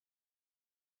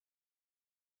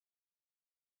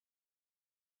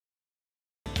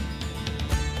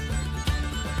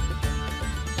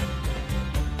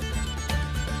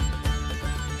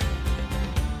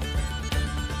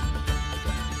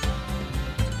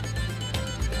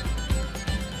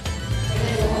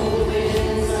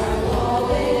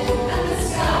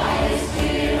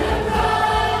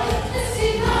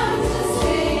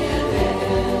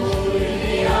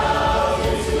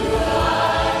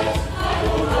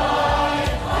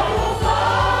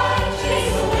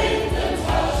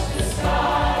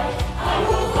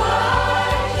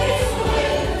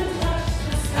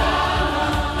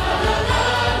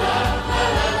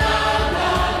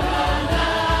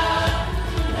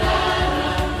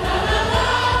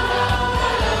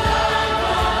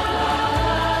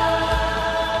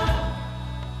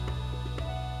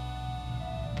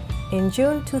In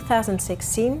June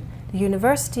 2016, the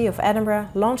University of Edinburgh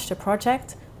launched a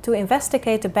project to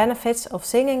investigate the benefits of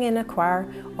singing in a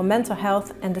choir on mental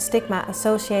health and the stigma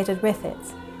associated with it.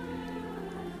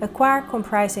 A choir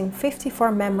comprising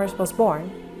 54 members was born,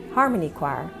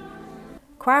 HarmonyChoir.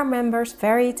 Choir members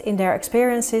varied in their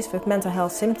experiences with mental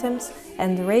health symptoms,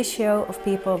 and the ratio of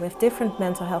people with different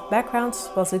mental health backgrounds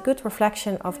was a good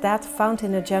reflection of that found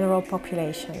in the general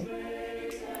population.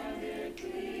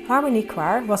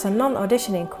 HarmonyChoir was a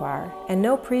non-auditioning choir, and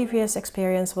no previous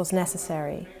experience was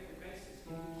necessary.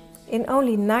 In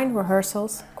only 9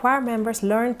 rehearsals, choir members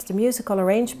learned the musical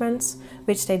arrangements,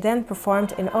 which they then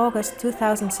performed in August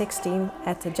 2016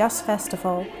 at the Jazz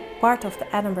Festival, part of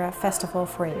the Edinburgh Festival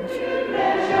Fringe.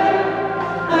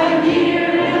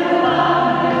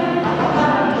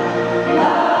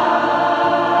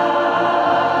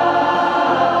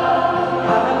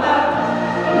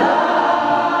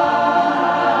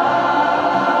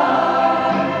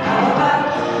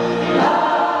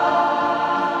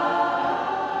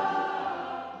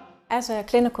 As a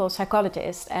clinical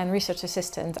psychologist and research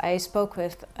assistant, I spoke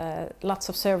with lots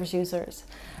of service users,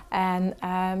 and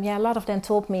a lot of them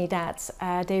told me that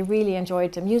they really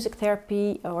enjoyed the music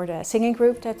therapy or the singing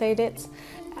group that they did.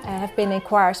 I've been in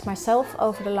choirs myself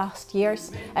over the last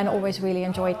years and always really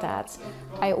enjoyed that.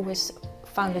 I always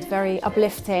found it very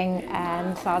uplifting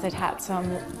and thought it had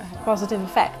some positive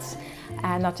effects,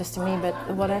 and not just to me, but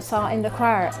what I saw in the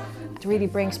choir. It really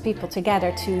brings people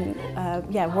together to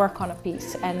work on a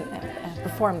piece and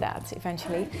perform that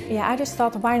eventually. Yeah, I just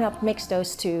thought, why not mix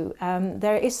those two?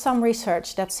 There is some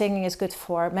research that singing is good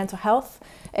for mental health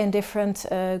in different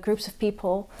groups of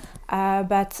people,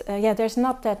 but there's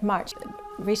not that much.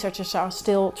 Researchers are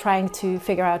still trying to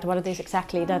figure out what it is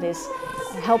exactly that is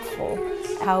helpful,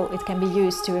 how it can be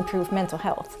used to improve mental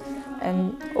health.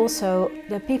 And also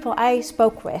the people I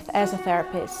spoke with as a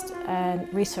therapist and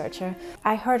researcher,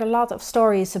 I heard a lot of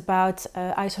stories about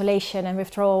isolation and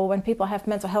withdrawal. When people have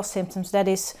mental health symptoms, that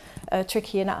is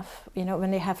tricky enough. You know,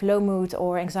 when they have low mood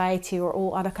or anxiety or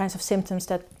all other kinds of symptoms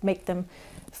that make them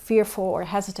fearful or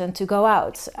hesitant to go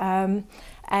out.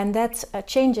 And that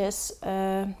changes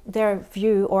their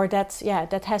view, or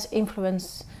that has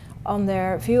influence on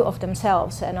their view of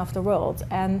themselves and of the world.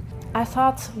 And I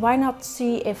thought, why not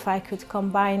see if I could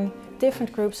combine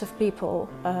different groups of people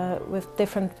with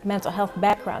different mental health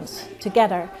backgrounds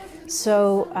together,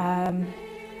 so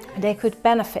they could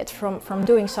benefit from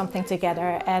doing something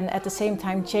together, and at the same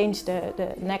time change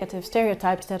the negative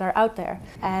stereotypes that are out there.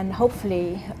 And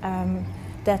hopefully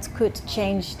that could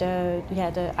change the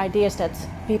ideas that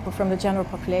people from the general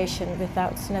population,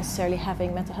 without necessarily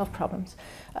having mental health problems,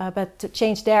 but to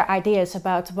change their ideas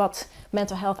about what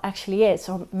mental health actually is,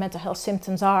 or mental health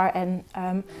symptoms are, and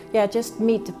just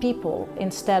meet the people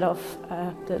instead of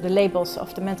the labels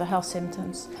of the mental health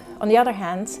symptoms. On the other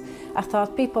hand, I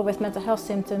thought people with mental health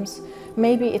symptoms,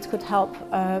 maybe it could help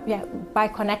by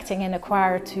connecting in a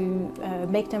choir to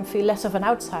make them feel less of an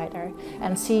outsider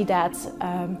and see that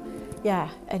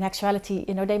in actuality,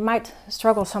 you know, they might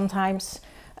struggle sometimes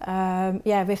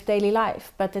with daily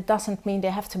life, but it doesn't mean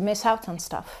they have to miss out on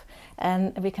stuff,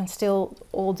 and we can still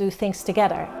all do things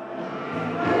together.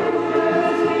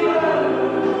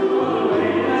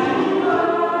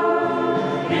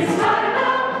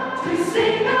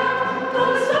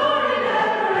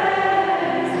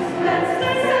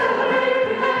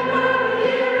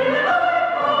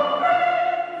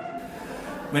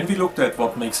 When we looked at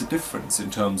what makes a difference in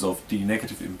terms of the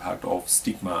negative impact of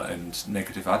stigma and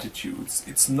negative attitudes,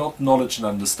 it's not knowledge and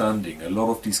understanding. A lot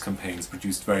of these campaigns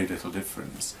produced very little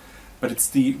difference. But it's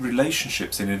the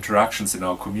relationships and interactions in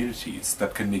our communities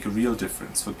that can make a real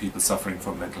difference for people suffering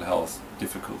from mental health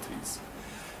difficulties.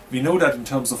 We know that in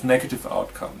terms of negative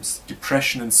outcomes,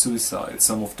 depression and suicide,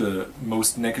 some of the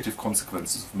most negative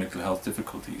consequences of mental health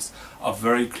difficulties, are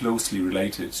very closely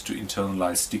related to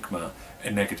internalized stigma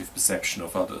and negative perception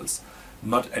of others.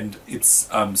 And it's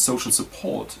social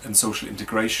support and social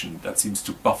integration that seems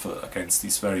to buffer against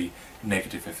these very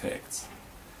negative effects.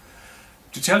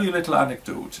 To tell you a little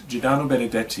anecdote, Giordano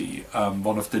Benedetti,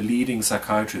 one of the leading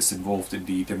psychiatrists involved in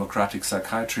the democratic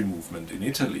psychiatry movement in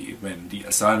Italy, when the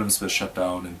asylums were shut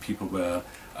down and people were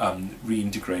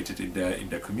reintegrated in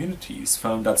their communities,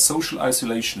 found that social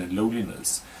isolation and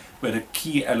loneliness were the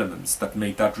key elements that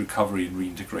made that recovery and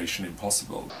reintegration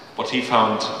impossible. What he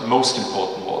found most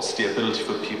important was the ability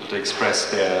for people to express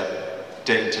their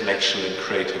intellectual and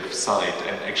creative side,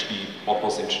 and actually what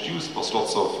was introduced was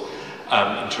lots of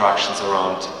interactions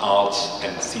around art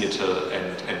and theatre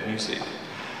and music.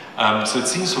 So it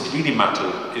seems what really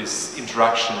matters is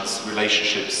interactions,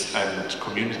 relationships and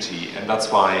community, and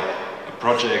that's why a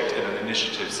project and an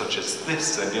initiative such as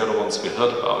this and the other ones we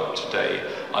heard about today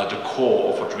are the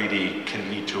core of what really can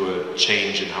lead to a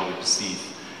change in how we perceive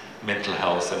mental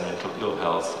health and mental ill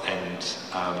health, and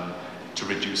to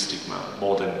reduce stigma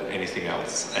more than anything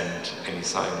else and any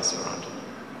science around it.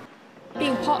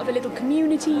 Being part of a little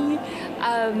community,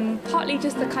 partly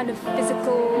just the kind of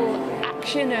physical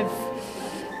action of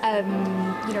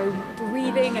you know,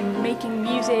 breathing and making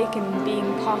music and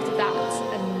being part of that,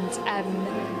 and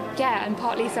yeah, and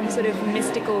partly some sort of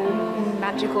mystical,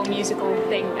 magical, musical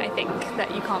thing, I think,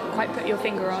 that you can't quite put your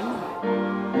finger on.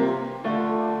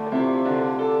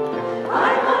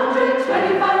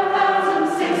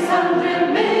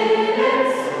 525,600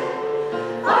 minutes,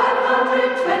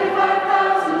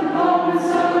 525,000 moments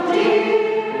so deep.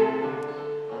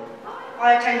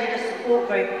 I attended a support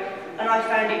group, and I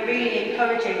found it really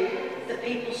encouraging that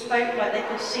people spoke like they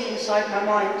could see inside my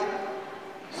mind.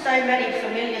 So many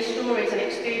familiar stories and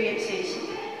experiences,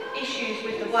 issues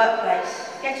with the workplace,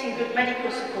 getting good medical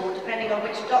support depending on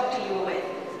which doctor you were with,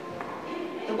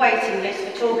 the waiting list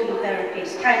for talking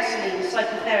therapies, counselling,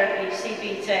 psychotherapy,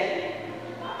 CBT,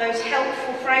 those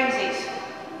helpful phrases.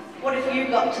 What have you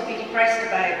got to be depressed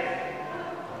about?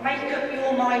 Make up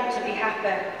your mind to be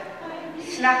happy.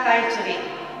 Snap out of it.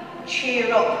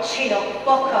 Cheer up, chin up,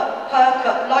 buck up, perk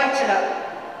up, lighten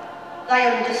up. They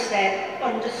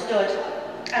understood,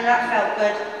 and that felt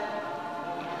good.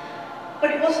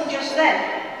 But it wasn't just them.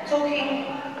 Talking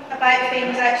about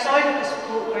things outside of the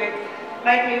support group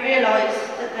made me realise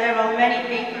that there are many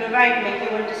people around me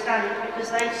who understand because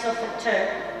they suffered too.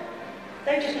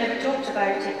 They just never talked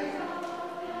about it.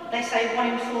 They say 1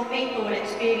 in 4 people will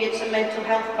experience a mental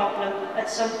health problem at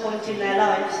some point in their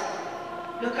lives.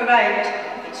 Look around.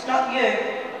 If it's not you,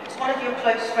 it's one of your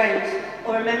close friends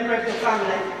or a member of your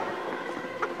family.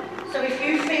 So if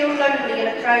you feel lonely in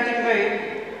a crowded room,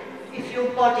 if your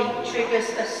body triggers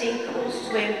a sink or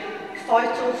swim,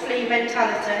 fight or flee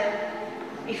mentality,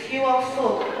 if you are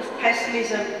full of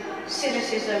pessimism,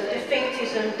 cynicism,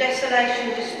 defeatism,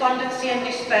 desolation, despondency and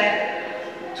despair,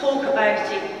 talk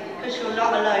about it, because you're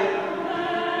not alone.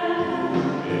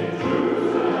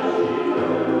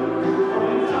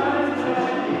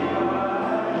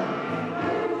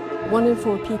 1 in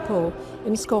 4 people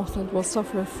in Scotland will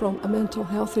suffer from a mental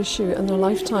health issue in their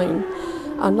lifetime,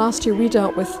 and last year we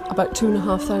dealt with about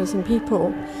 2,500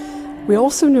 people. We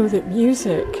also know that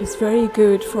music is very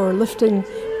good for lifting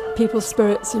people's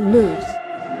spirits and moods.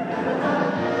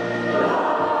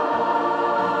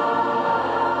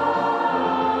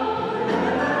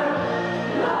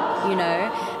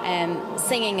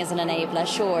 Singing is an enabler,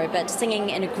 sure, but singing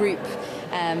in a group,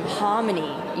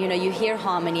 harmony, you hear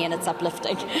harmony and it's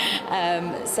uplifting.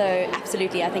 So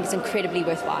absolutely, I think it's incredibly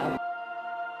worthwhile.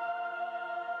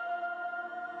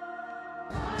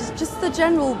 Just the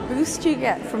general boost you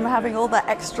get from having all that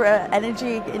extra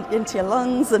energy into your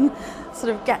lungs and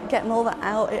sort of getting all that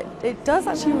out, it does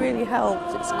actually really help.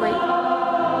 It's great.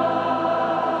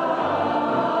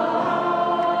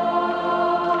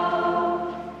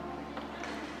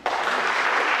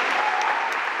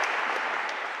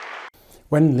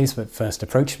 When Elizabeth first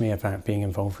approached me about being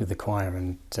involved with the choir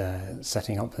and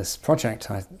setting up this project,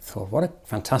 I thought, what a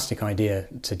fantastic idea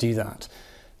to do that.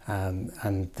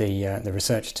 And the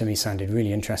research to me sounded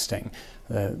really interesting.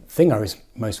 The thing I was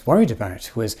most worried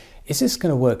about was, is this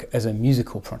going to work as a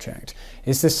musical project?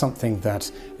 Is this something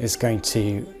that is going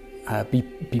to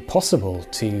be possible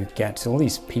to get all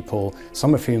these people,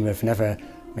 some of whom have never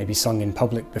maybe sung in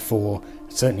public before,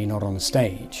 certainly not on a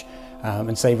stage,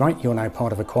 and say, right, you're now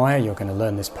part of a choir, you're going to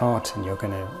learn this part and you're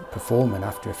going to perform, and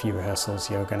after a few rehearsals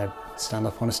you're going to stand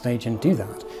up on a stage and do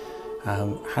that.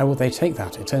 How will they take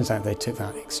that? It turns out they took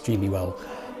that extremely well,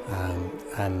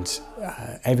 and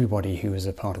everybody who was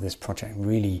a part of this project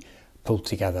really pulled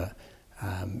together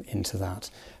into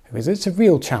that. It's a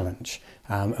real challenge,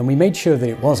 and we made sure that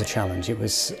it was a challenge. It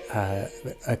was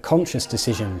a conscious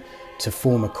decision to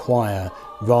form a choir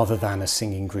rather than a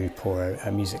singing group or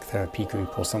a music therapy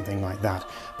group or something like that,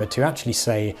 but to actually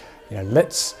say,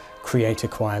 let's create a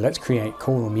choir, let's create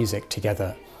choral music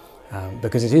together,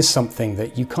 because it is something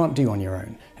that you can't do on your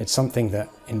own. It's something that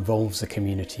involves a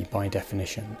community by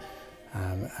definition,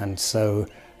 and so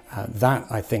that,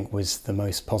 I think, was the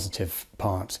most positive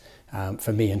part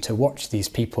for me, and to watch these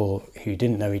people who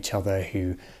didn't know each other,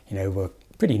 who were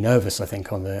pretty nervous, I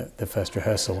think, on the first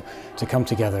rehearsal, to come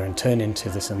together and turn into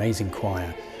this amazing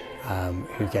choir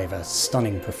who gave a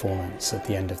stunning performance at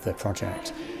the end of the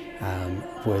project.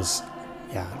 It was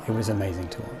amazing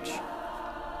to watch.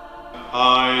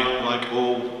 I, like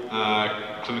all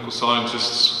clinical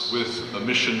scientists with a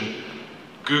mission,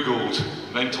 Googled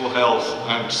mental health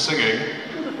and singing,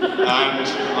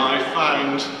 and I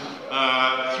found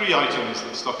 3 items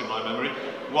that stuck in my memory.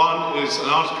 One is an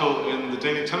article in the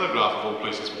Daily Telegraph, of all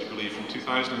places, would you believe, from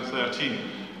 2013,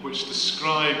 which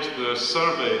described the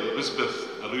survey that Elizabeth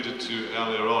alluded to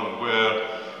earlier on, where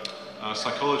a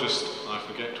psychologist, I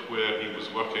forget where he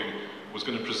was working, was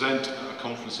going to present at a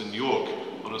conference in New York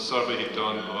on a survey he'd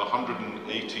done of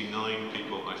 189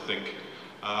 people, I think,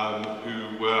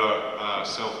 who were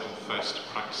self-confessed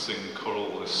practicing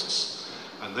choralists.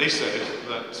 And they said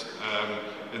that,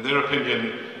 in their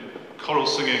opinion, choral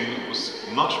singing was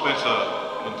much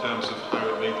better in terms of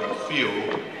how it made them feel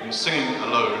than singing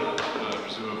alone,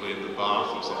 presumably in the bath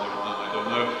or something like that, I don't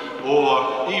know,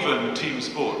 or even team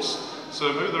sports.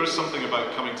 So maybe there is something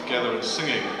about coming together and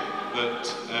singing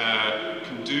that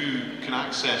can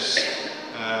access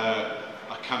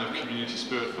a kind of community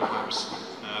spirit, perhaps,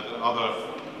 that other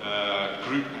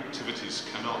group activities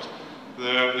cannot.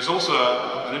 There is also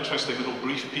an interesting little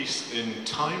brief piece in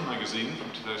Time magazine from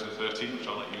 2013, which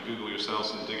I'll let you Google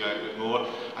yourselves and dig out a bit more.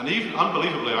 And even,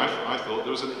 unbelievably, I thought,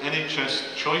 there was an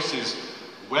NHS Choices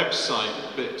website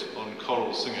bit on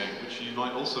choral singing, which you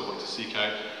might also want to seek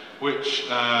out, which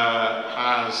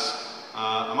has,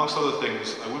 amongst other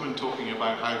things, a woman talking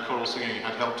about how choral singing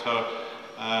had helped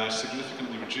her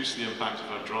significantly reduce the impact of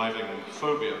her driving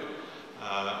phobia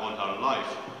on her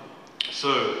life.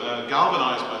 So,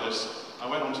 galvanised by this, I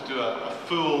went on to do a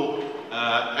full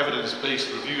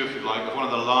evidence-based review, if you like, of one of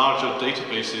the larger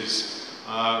databases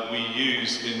we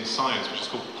use in science, which is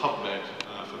called PubMed,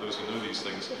 for those who know these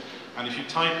things. And if you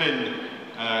type in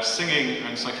singing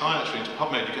and psychiatry into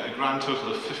PubMed, you get a grand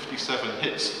total of 57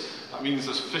 hits. That means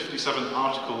there's 57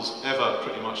 articles ever,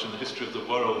 pretty much, in the history of the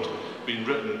world being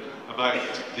written about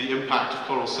the impact of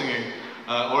choral singing,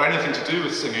 or anything to do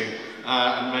with singing,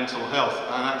 and mental health.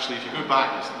 And actually, if you go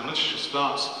back, the literature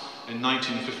starts in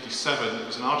 1957. There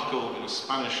was an article in a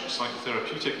Spanish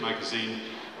psychotherapeutic magazine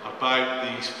about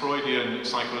the Freudian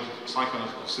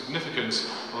psychoanalytical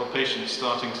significance of a patient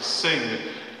starting to sing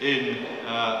in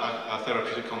a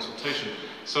therapeutic consultation.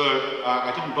 So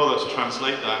I didn't bother to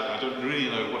translate that. I don't really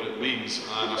know what it means,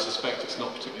 and I suspect it's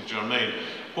not particularly germane.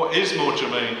 What is more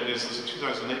germane is there's a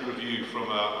 2008 review from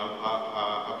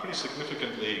a pretty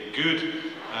significantly good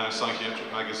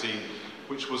psychiatric magazine,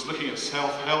 which was looking at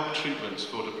self-help treatments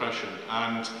for depression,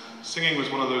 and singing was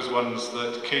one of those ones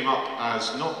that came up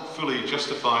as not fully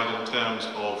justified in terms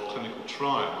of clinical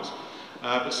trials,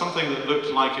 but something that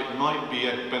looked like it might be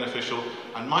beneficial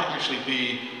and might actually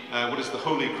be what is the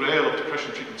holy grail of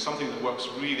depression treatment, something that works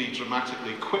really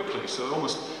dramatically quickly, so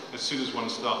almost as soon as one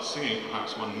starts singing,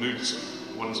 perhaps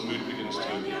one's mood begins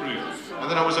to improve.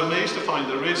 And then I was amazed to find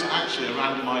there is actually a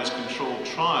randomised controlled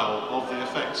trial of the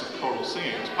effects of choral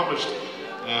singing. It was published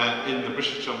in the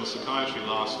British Journal of Psychiatry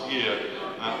last year,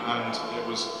 and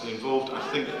it involved, I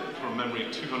think, from memory,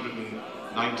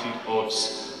 290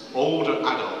 odds older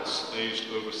adults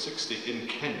aged over 60 in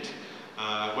Kent.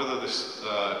 Whether this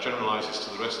generalises to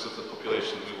the rest of the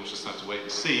population, we will just have to wait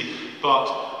and see. But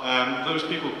those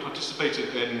people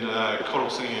participated in choral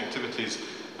singing activities,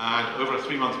 and over a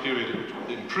 3-month period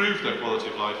it improved their quality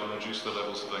of life and reduced their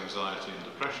levels of anxiety and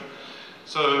depression.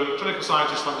 So clinical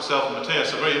scientists like myself and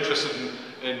Matthias are very interested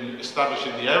in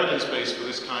establishing the evidence base for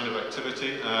this kind of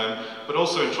activity, but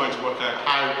also in trying to work out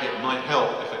how it might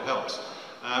help, if it helps.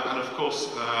 And of course,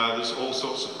 there's all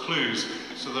sorts of clues.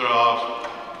 So there are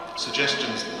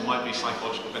suggestions that there might be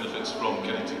psychological benefits from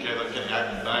getting together, getting out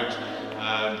and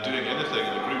about, doing anything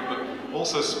in a group, but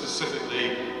also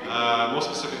specifically, more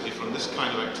specifically from this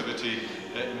kind of activity,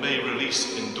 it may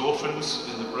release endorphins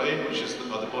in the brain, which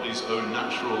are the body's own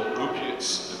natural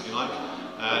opiates, if you like.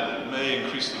 It may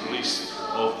increase the release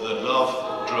of the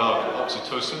love drug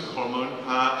oxytocin hormone,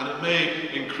 and it may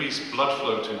increase blood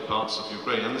flow to parts of your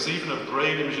brain. And there's even a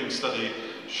brain imaging study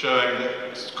showing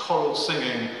that choral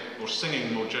singing, or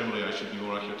singing more generally, I should be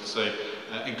more accurate to say,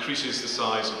 increases the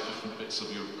size of different bits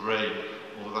of your brain.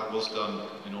 Although that was done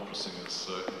in opera singers,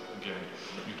 so again,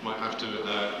 we might have to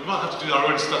do our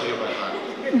own study about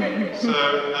that. So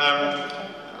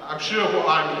I'm sure what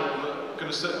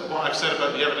I've said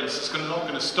about the evidence is not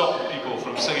going to stop people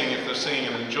from singing if they're singing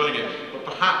and enjoying it, but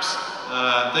perhaps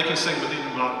they can sing with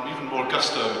even more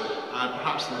gusto, and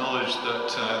perhaps the knowledge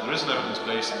that there is an evidence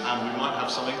base and we might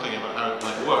have some inkling about how it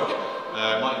might work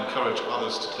might encourage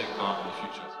others to take part in the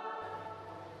future.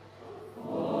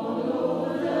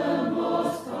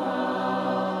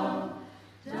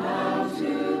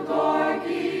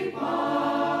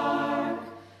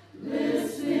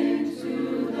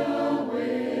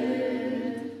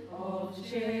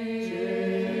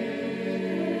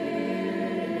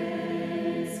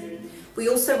 We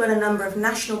also run a number of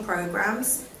national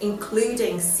programmes,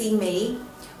 including See Me,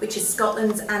 which is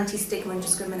Scotland's anti-stigma and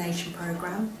discrimination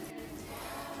programme.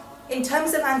 In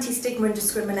terms of anti-stigma and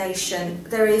discrimination,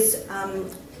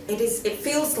 it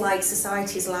feels like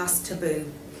society's last taboo.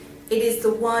 It is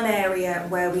the one area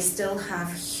where we still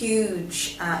have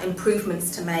huge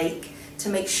improvements to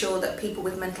make sure that people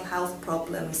with mental health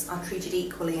problems are treated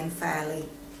equally and fairly,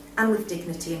 and with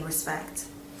dignity and respect.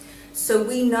 So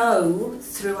we know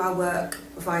through our work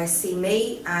via See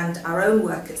Me and our own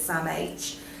work at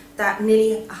SAMH that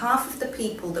nearly half of the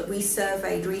people that we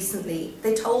surveyed recently,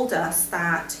 they told us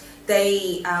that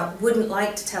they wouldn't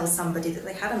like to tell somebody that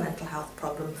they had a mental health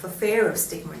problem for fear of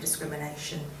stigma and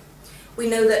discrimination. We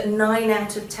know that 9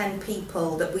 out of 10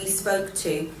 people that we spoke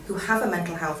to who have a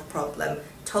mental health problem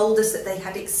told us that they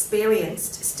had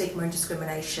experienced stigma and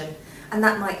discrimination, and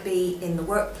that might be in the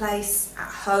workplace, at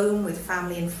home, with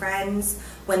family and friends,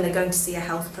 when they're going to see a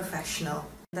health professional.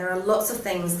 There are lots of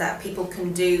things that people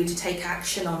can do to take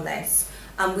action on this,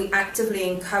 and we actively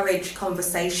encourage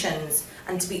conversations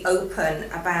and to be open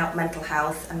about mental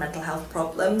health and mental health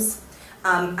problems.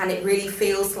 And it really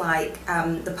feels like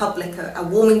the public are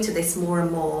warming to this more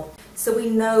and more. So we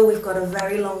know we've got a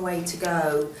very long way to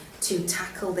go to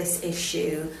tackle this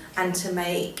issue and to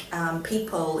make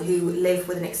people who live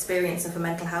with an experience of a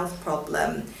mental health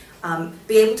problem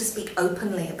be able to speak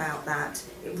openly about that.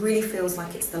 It really feels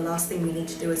like it's the last thing we need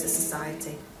to do as a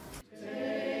society.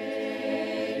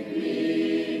 Take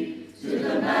me to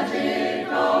the magic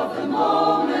of the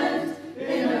moment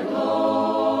in a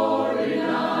glory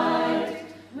night,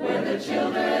 where the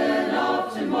children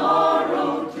of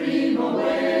tomorrow dream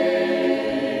away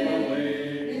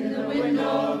in the wind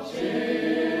of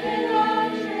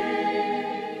change.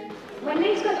 When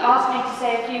Lisbeth asked me to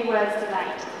say a few words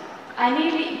tonight, I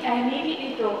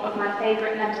immediately thought of my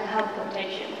favourite mental health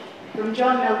quotation from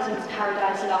John Milton's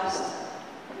Paradise Lost.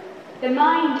 The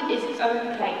mind is its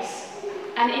own place,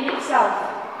 and in itself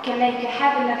can make a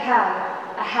heaven of hell,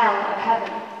 a hell of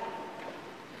heaven.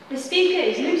 The speaker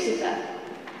is Lucifer,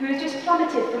 who has just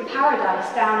plummeted from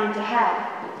paradise down into hell.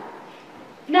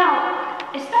 Now,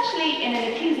 especially in an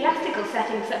ecclesiastical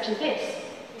setting such as this,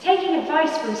 taking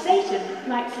advice from Satan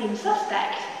might seem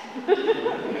suspect.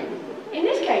 In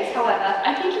this case, however,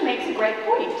 I think he makes a great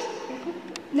point.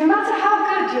 No matter how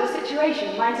good your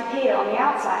situation might appear on the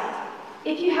outside,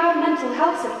 if you have mental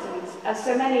health symptoms, as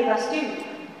so many of us do,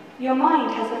 your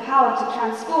mind has the power to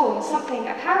transform something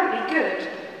apparently good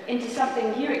into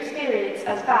something you experience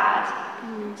as bad,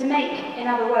 to make, in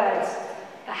other words,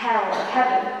 a hell of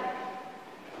heaven.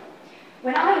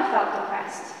 When I have felt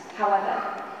depressed,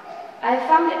 however, I have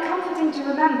found it comforting to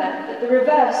remember that the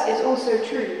reverse is also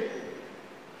true.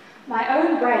 My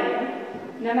own brain,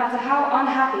 no matter how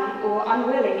unhappy or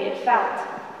unwilling it felt,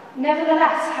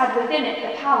 nevertheless had within it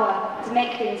the power to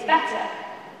make things better.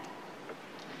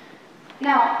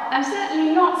 Now, I'm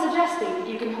certainly not suggesting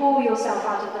you can haul yourself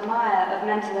out of the mire of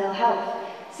mental ill health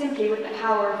simply with the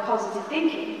power of positive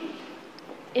thinking.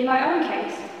 In my own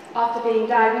case, after being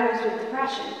diagnosed with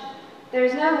depression, there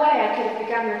is no way I could have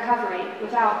begun recovery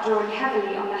without drawing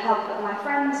heavily on the help of my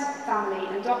friends, family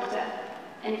and doctor.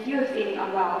 And if you are feeling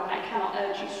unwell, I cannot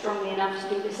urge you strongly enough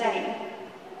to do the same.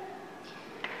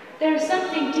 There is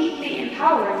something deeply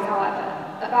empowering, however,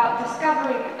 about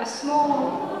discovering a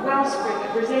small wellspring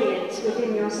of resilience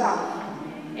within yourself,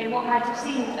 in what might have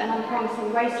seemed an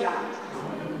unpromising wasteland.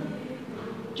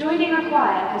 Joining a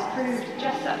choir has proved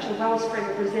just such a wellspring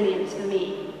of resilience for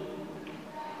me.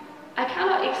 I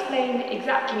cannot explain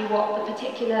exactly what the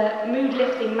particular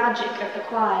mood-lifting magic of the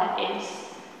choir is,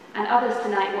 and others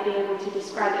tonight will be able to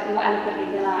describe it more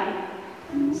eloquently than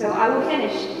I. So I will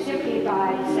finish simply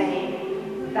by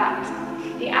saying that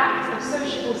the act of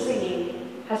sociable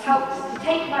singing has helped to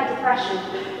take my depression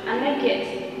and make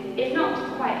it, if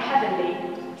not quite heavenly,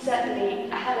 certainly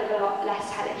a hell of a lot less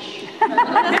hellish.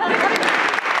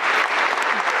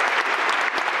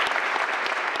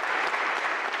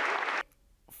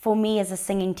 For me as a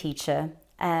singing teacher,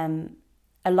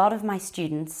 a lot of my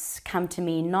students come to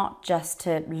me not just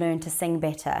to learn to sing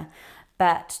better,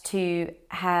 but to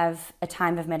have a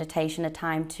time of meditation, a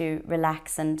time to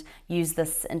relax and use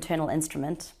this internal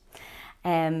instrument.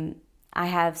 I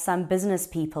have some business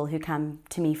people who come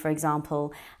to me, for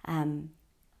example,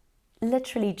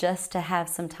 literally just to have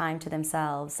some time to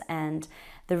themselves, and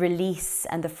the release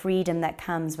and the freedom that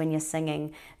comes when you're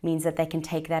singing means that they can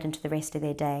take that into the rest of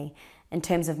their day. In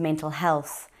terms of mental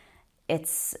health,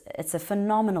 it's a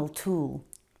phenomenal tool.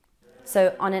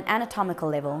 So on an anatomical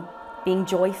level, being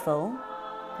joyful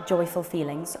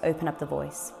feelings open up the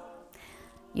voice.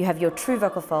 You have your true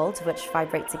vocal folds, which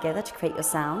vibrate together to create your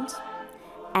sound.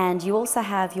 And you also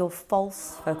have your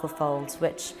false vocal folds,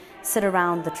 which sit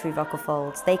around the true vocal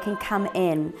folds. They can come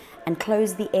in and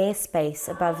close the airspace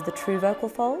above the true vocal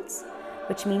folds,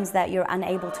 which means that you're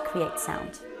unable to create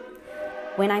sound.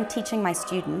 When I'm teaching my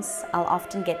students, I'll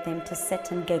often get them to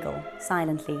sit and giggle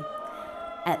silently,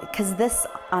 because this,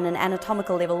 on an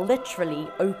anatomical level, literally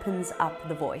opens up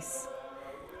the voice.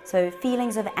 So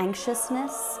feelings of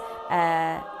anxiousness,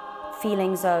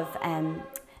 feelings of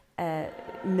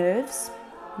nerves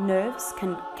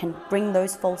can bring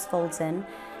those false folds in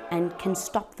and can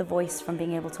stop the voice from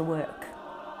being able to work.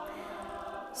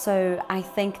 So I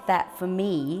think that for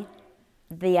me,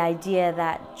 the idea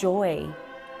that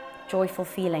joyful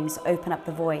feelings open up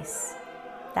the voice,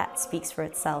 that speaks for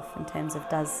itself in terms of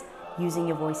does using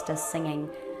your voice, does singing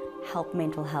help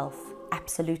mental health?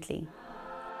 Absolutely.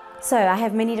 So I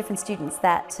have many different students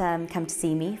that come to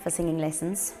see me for singing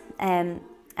lessons. And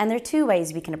there are two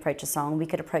ways we can approach a song. We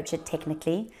could approach it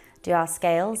technically, do our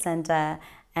scales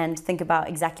and think about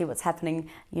exactly what's happening,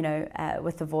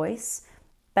 with the voice.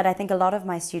 But I think a lot of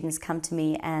my students come to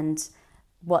me and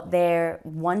what they're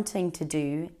wanting to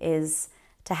do is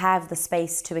to have the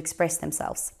space to express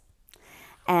themselves.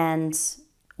 And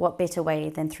what better way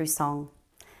than through song?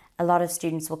 A lot of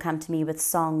students will come to me with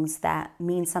songs that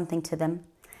mean something to them,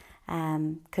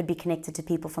 could be connected to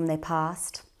people from their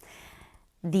past.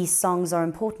 These songs are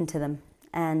important to them,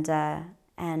 and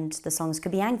the songs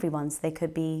could be angry ones, they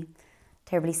could be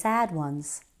terribly sad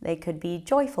ones, they could be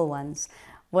joyful ones.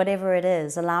 Whatever it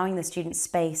is, allowing the student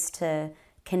space to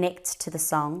connect to the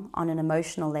song on an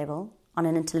emotional level, on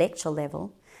an intellectual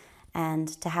level, and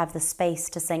to have the space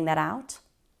to sing that out.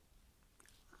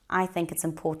 I think it's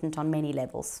important on many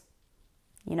levels.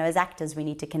 As actors, we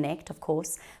need to connect, of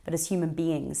course, but as human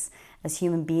beings,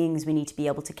 we need to be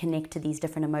able to connect to these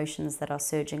different emotions that are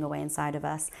surging away inside of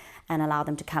us and allow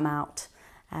them to come out.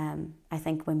 I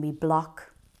think when we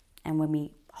block and when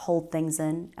we hold things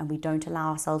in and we don't allow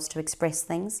ourselves to express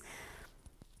things,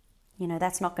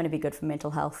 that's not going to be good for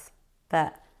mental health.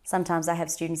 But sometimes I have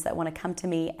students that want to come to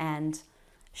me and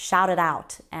shout it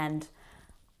out, and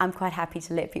I'm quite happy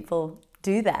to let people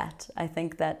do that. I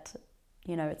think that,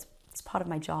 it's part of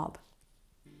my job.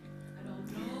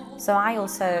 So I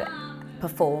also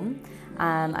perform.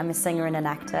 I'm a singer and an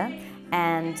actor,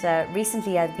 and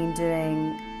recently I've been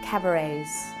doing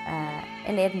cabarets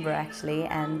in Edinburgh actually,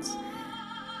 and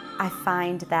I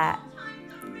find that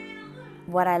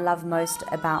what I love most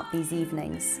about these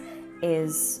evenings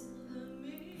is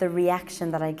the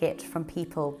reaction that I get from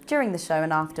people during the show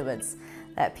and afterwards.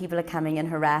 That people are coming in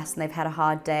harassed and they've had a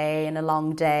hard day and a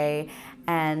long day,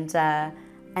 and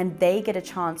they get a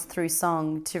chance through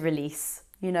song to release.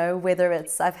 Whether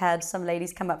it's, I've had some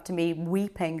ladies come up to me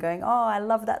weeping, going, "Oh, I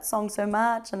love that song so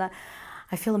much, and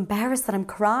I feel embarrassed that I'm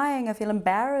crying. I feel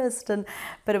embarrassed,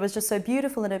 but it was just so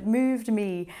beautiful and it moved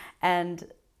me."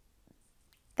 And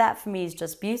that for me is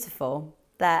just beautiful.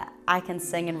 That I can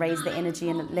sing and raise the energy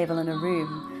and level in a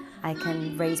room. I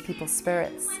can raise people's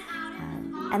spirits.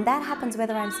 And that happens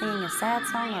whether I'm singing a sad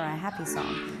song or a happy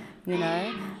song,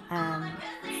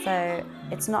 So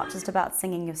it's not just about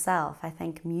singing yourself. I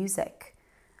think music,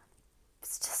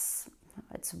 it's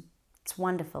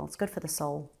wonderful. It's good for the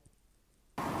soul.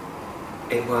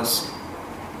 It was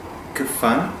good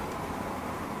fun,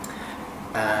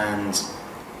 and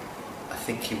I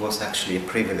think it was actually a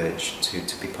privilege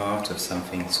to be part of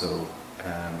something so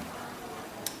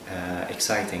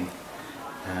exciting.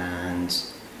 And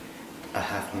I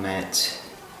have met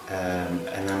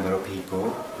a number of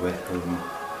people with whom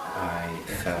I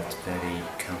felt very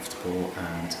comfortable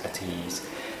and at ease,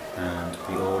 and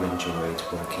we all enjoyed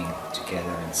working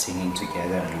together and singing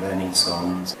together and learning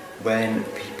songs. When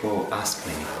people asked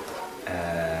me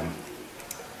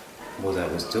what I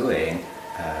was doing,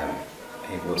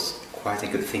 it was quite a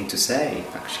good thing to say,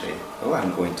 actually. "Oh,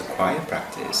 I'm going to choir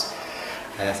practice."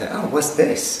 And I said, "Oh, what's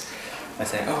this?" I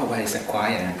said, "Oh, well, it's a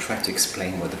choir," and tried to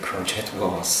explain what the project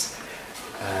was.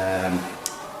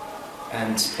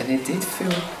 And it did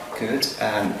feel good.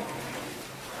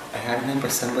 I remember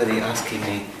somebody asking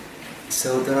me,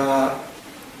 "So there are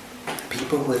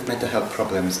people with mental health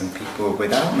problems and people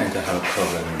without mental health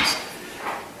problems?"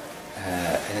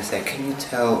 And I said, "Can you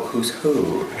tell who's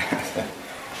who?"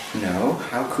 "No,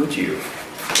 how could you?"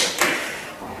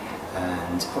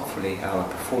 And hopefully our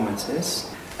performances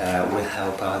will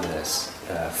help others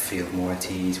feel more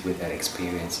at ease with their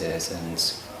experiences and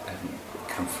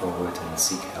come forward and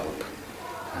seek help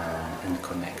and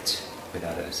connect with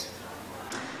others.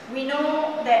 We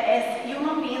know that as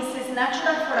human beings it's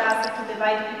natural for us to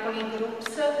divide people in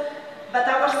groups, but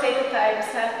our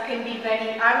stereotypes can be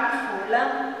very harmful.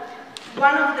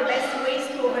 One of the best ways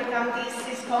to overcome this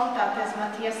is contact, as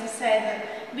Matthias said,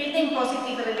 building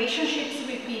positive relationships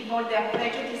with people they are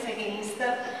prejudiced against,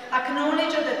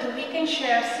 acknowledge that we can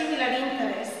share similar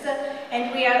interests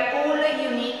and we are all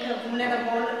unique,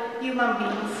 vulnerable human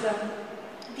beings.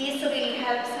 This really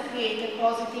helps create a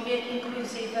positive,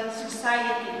 inclusive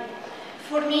society.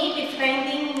 For me,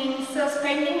 befriending means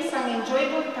spending some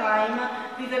enjoyable time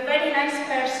with a very nice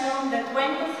person that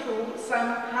went through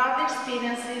some hard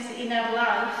experiences in her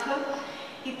life.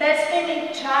 It has made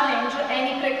me challenge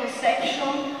any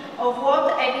preconception of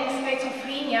what having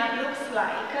schizophrenia looks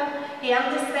like and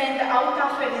understand how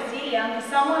tough and resilient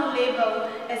someone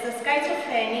labeled as a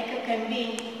schizophrenic can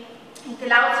be. It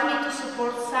allows me to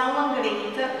support someone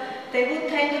great that would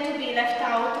tend to be left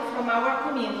out from our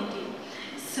community.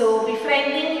 So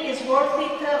befriending is worth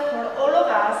it for all of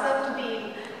us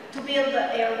to build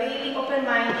a really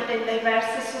open-minded and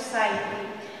diverse society.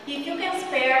 If you can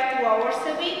spare 2 hours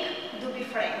a week, do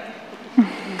befriend.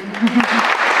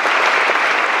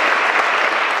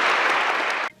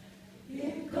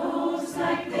 It goes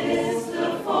like this,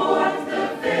 the fourth, the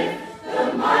fifth,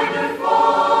 the minor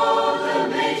fall, the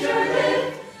major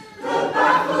lift, the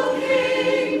baffled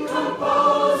king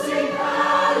composing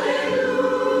hallelujah.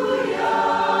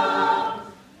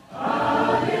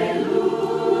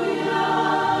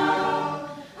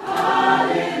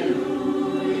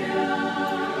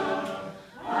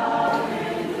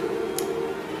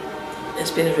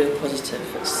 It's been a real positive.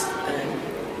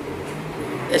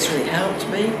 It's really helped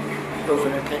me over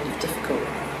a kind of difficult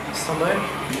summer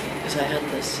because I had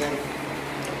this,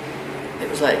 it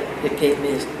was like, it gave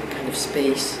me a kind of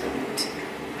space and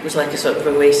it was like a sort of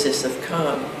oasis of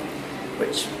calm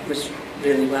which was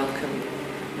really welcome.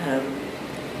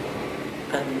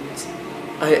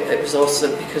 It was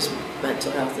also because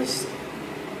mental health is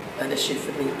an issue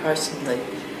for me personally.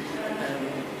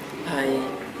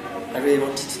 I really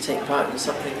wanted to take part in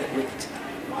something that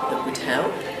would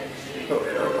help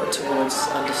or towards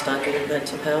understanding of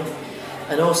mental health,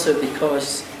 and also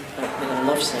because I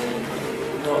love singing,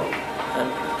 not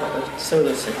a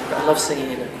solo singer, but I love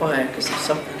singing in a choir because there's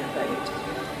something about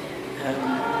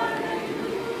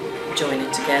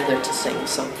joining together to sing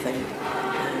something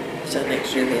which I think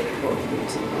is really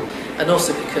important, and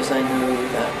also because I know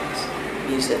that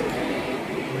music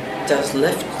does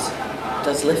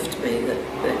lift me, that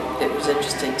it was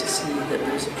interesting to see that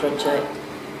there was a project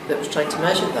that was trying to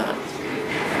measure that.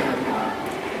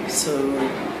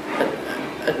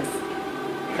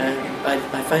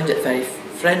 I found it a very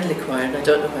friendly choir, and I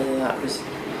don't know whether that was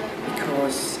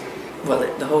because, well,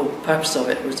 the whole purpose of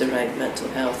it was around mental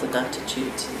health and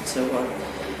attitudes and so on.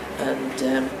 And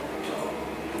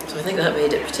so I think that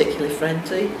made it particularly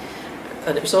friendly.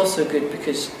 And it was also good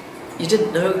because you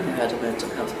didn't know who had a mental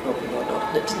health problem or not,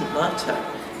 and it didn't matter.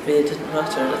 It really didn't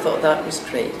matter, and I thought that was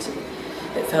great.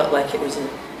 And it felt like it was a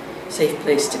safe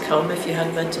place to come if you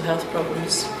had mental health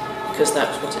problems, because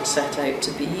that's what it set out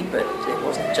to be, but it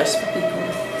wasn't just for people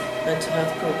with mental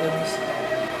health problems.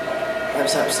 I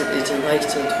was absolutely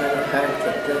delighted when I heard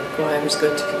that the choir was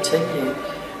going to continue.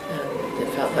 It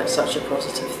felt like such a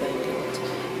positive thing,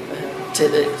 and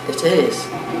it is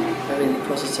a really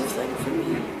positive thing for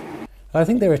me. I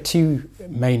think there are two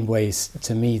main ways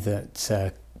to me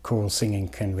that choral singing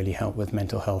can really help with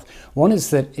mental health. One is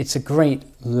that it's a great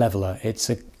leveller, it's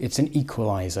an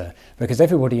equaliser, because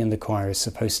everybody in the choir is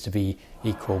supposed to be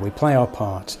equal. We play our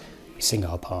part, we sing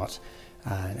our part,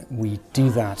 and we do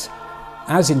that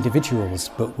as individuals,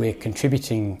 but we're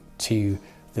contributing to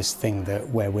this thing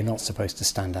where we're not supposed to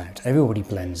stand out. Everybody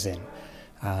blends in.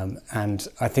 And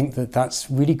I think that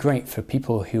that's really great for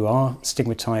people who are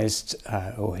stigmatised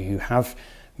or who have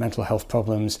mental health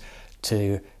problems,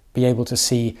 to be able to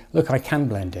see, look, I can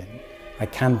blend in, I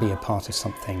can be a part of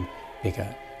something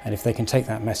bigger. And if they can take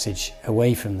that message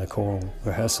away from the choral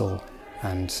rehearsal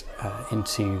and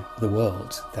into the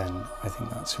world, then I think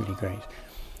that's really great.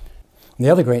 And the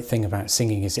other great thing about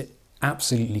singing is it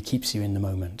absolutely keeps you in the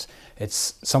moment.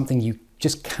 It's something you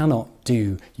just cannot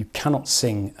do. You cannot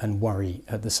sing and worry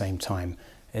at the same time.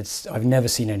 I've never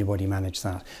seen anybody manage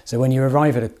that. So when you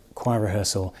arrive at a choir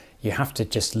rehearsal, you have to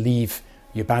just leave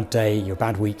your bad day, your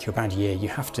bad week, your bad year. You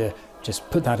have to just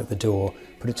put that at the door,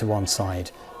 put it to one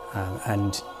side,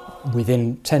 and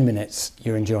within 10 minutes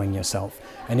you're enjoying yourself.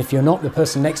 And if you're not, the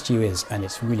person next to you is, and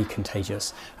it's really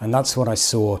contagious. And that's what I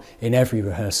saw in every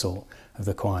rehearsal of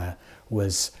the choir,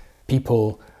 was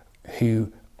people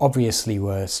who obviously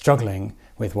were struggling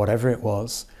with whatever it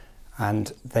was,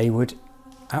 and they would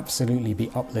absolutely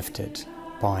be uplifted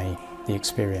by the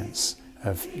experience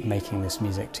of making this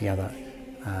music together.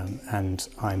 And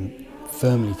I'm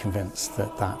firmly convinced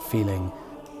that that feeling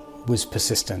was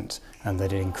persistent and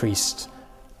that it increased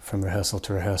from rehearsal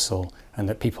to rehearsal, and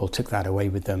that people took that away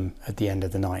with them at the end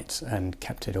of the night and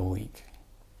kept it all week.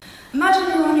 Imagine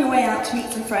you're on your way out to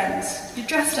meet some friends. You're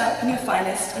dressed up in your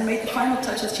finest and made the final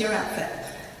touches to your outfit.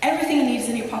 Everything you need is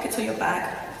in your pockets or your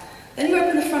bag. Then you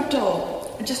open the front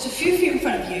door, and just a few feet in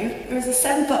front of you, there is a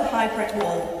 7-foot-high brick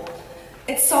wall.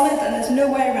 It's solid and there's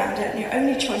no way around it, and your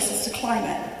only choice is to climb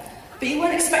it. But you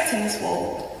weren't expecting this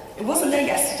wall. It wasn't there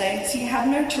yesterday, so you have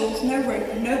no tools, no rope,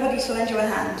 and nobody to lend you a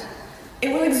hand.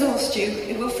 It will exhaust you,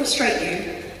 it will frustrate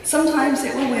you. Sometimes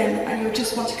it will win and you'll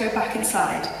just want to go back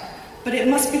inside. But it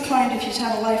must be climbed if you're to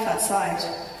have a life outside.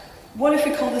 What if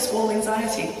we call this wall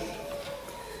anxiety?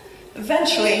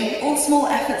 Eventually, all small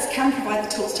efforts can provide the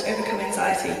tools to overcome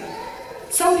anxiety.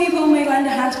 Some people may lend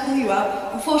a hand to pull you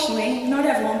up. Unfortunately, not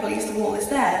everyone believes the wall is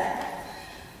there.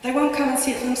 They won't come and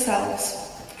see it for themselves.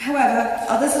 However,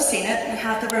 others have seen it and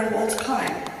have their own wall to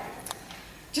climb.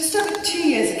 Just over 2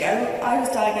 years ago, I was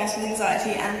diagnosed with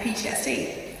anxiety and PTSD.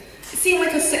 It seemed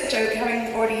like a sick joke,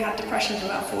 having already had depression for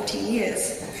about 14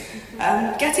 years.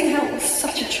 Getting help was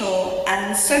such a chore,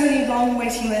 and so many long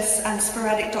waiting lists and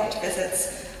sporadic doctor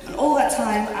visits. And all that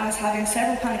time, I was having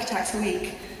several panic attacks a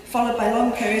week, followed by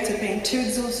long periods of being too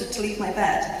exhausted to leave my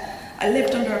bed. I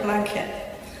lived under a blanket.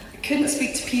 I couldn't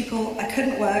speak to people, I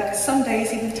couldn't work. Some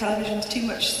days, even the television was too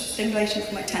much stimulation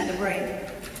for my tender brain.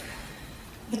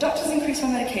 The doctors increased my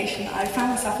medication, and I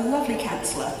found myself a lovely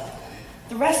counsellor.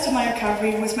 The rest of my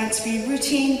recovery was meant to be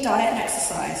routine diet and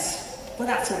exercise. Well,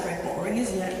 that's all very boring,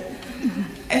 isn't it?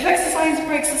 If exercise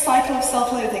breaks the cycle of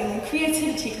self-loathing, then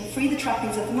creativity can free the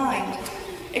trappings of the mind.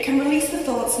 It can release the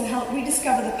thoughts and help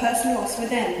rediscover the person lost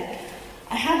within.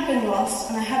 I had been lost,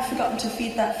 and I had forgotten to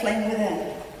feed that flame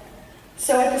within.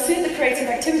 So I pursued the creative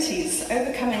activities,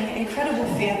 overcoming incredible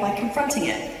fear by confronting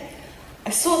it.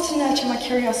 I sought to nurture my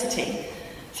curiosity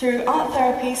through art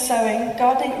therapy, sewing,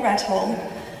 gardening at Redhall,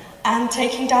 and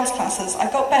taking dance classes.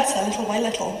 I got better little by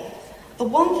little. The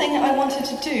one thing I wanted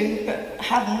to do, but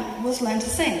hadn't, was learn to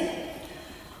sing.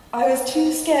 I was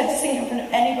too scared to sing in front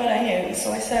of anybody I knew,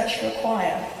 so I searched for a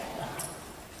choir.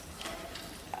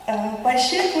 By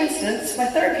sheer coincidence, my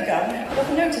therapy guide put up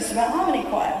a notice about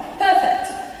HarmonyChoir.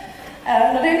 Perfect!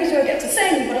 Not only do I get to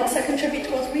sing, but also contribute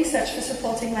towards research for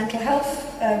supporting mental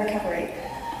health recovery.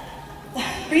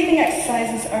 Breathing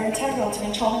exercises are integral to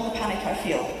controlling the panic I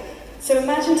feel. So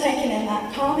imagine taking in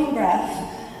that calming breath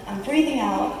and breathing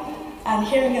out and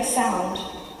hearing a sound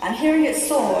and hearing it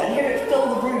soar and hear it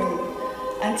fill the room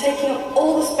and taking up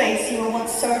all the space you were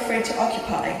once so afraid to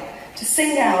occupy, to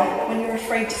sing out when you're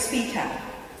afraid to speak out.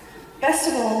 Best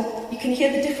of all, you can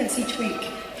hear the difference each week,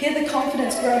 hear the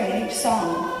confidence growing in each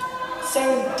song. So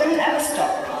don't ever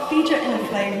stop, feed your inner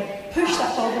flame, push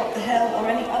that boulder up the hill or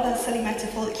any other silly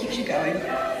metaphor that keeps you going.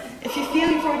 If you feel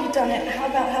you've already done it, how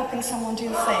about helping someone do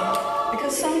the same?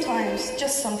 Because sometimes,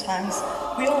 just sometimes,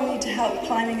 we all need to help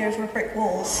climbing over brick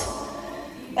walls.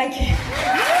 Thank you.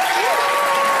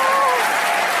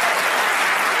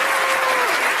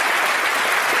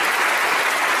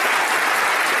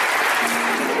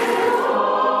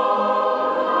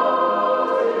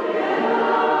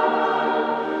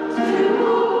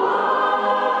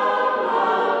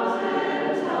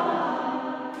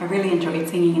 I really enjoyed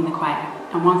singing in the choir,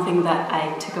 and one thing that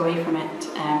I took away from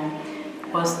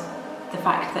it was the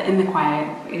fact that in the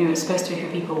choir, it's supposed to be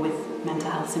for people with mental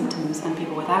health symptoms and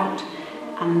people without,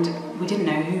 and we didn't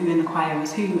know who in the choir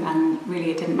was who, and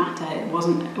really it didn't matter. It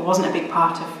wasn't a big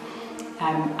part of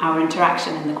our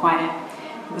interaction in the choir.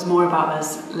 It was more about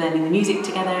us learning the music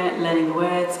together, learning the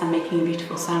words, and making a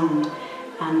beautiful sound.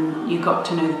 And you got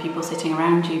to know the people sitting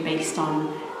around you based on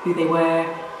who they were.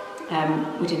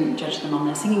 We didn't judge them on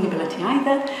their singing ability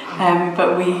either,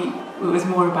 but it was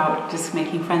more about just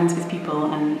making friends with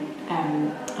people and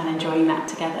enjoying that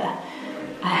together.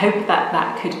 I hope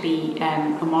that could be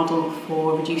a model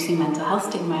for reducing mental health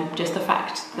stigma, just the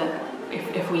fact that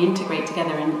if we integrate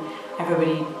together and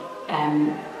everybody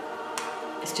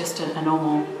is just a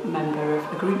normal member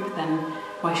of a group, then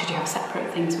why should you have separate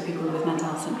things for people with mental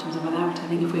health symptoms and without? I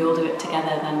think if we all do it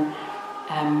together, then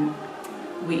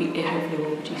it hopefully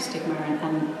will reduce stigma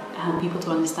and help people to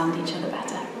understand each other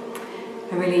better.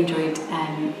 I really enjoyed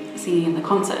singing in the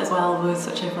concert as well, with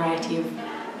such a variety of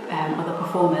other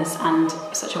performers and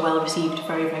such a well-received,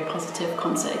 very, very positive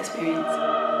concert experience.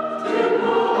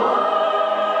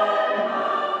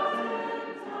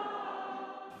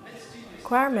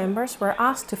 Choir members were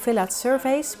asked to fill out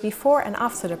surveys before and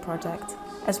after the project,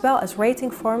 as well as rating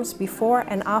forms before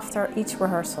and after each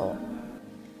rehearsal.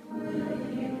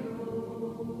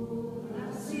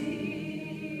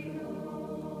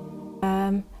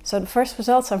 So the first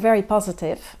results are very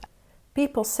positive.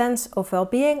 people's sense of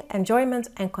well-being, enjoyment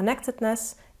and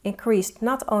connectedness increased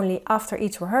not only after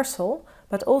each rehearsal,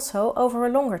 but also over a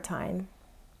longer time.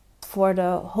 For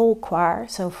the whole choir,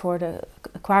 so for the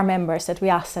choir members that we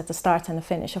asked at the start and the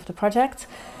finish of the project,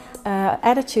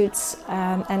 attitudes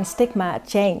and stigma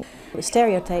changed,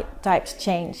 stereotypes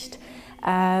changed.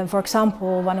 For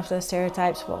example, one of the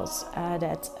stereotypes was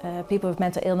that people with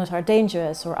mental illness are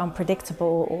dangerous or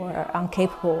unpredictable or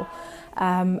incapable.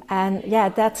 And yeah,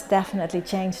 that's definitely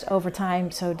changed over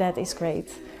time, so that is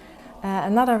great.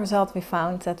 Another result we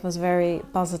found that was very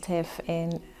positive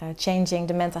in changing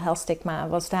the mental health stigma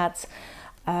was that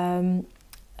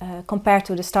compared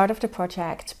to the start of the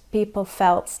project, people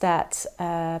felt that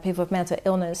people with mental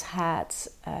illness had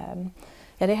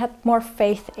they had more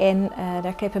faith in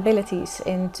their capabilities,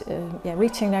 in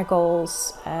reaching their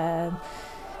goals,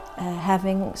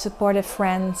 having supportive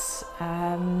friends,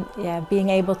 being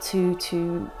able to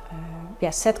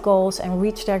set goals and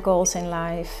reach their goals in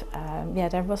life.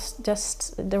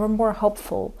 They were more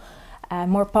hopeful,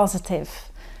 more positive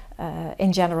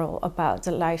in general about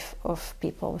the life of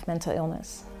people with mental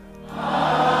illness.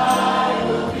 I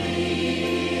will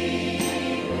be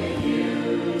with you.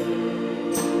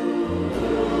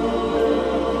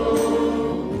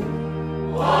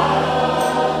 While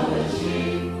on the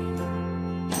cheek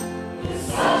is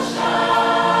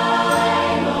sunshine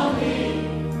on me,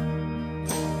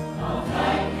 I'll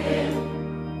thank him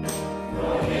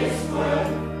for his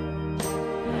work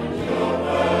and your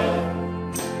work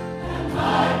and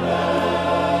my birth.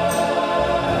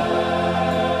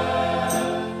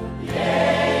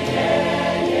 Yeah, yeah,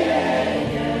 yeah,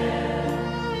 yeah.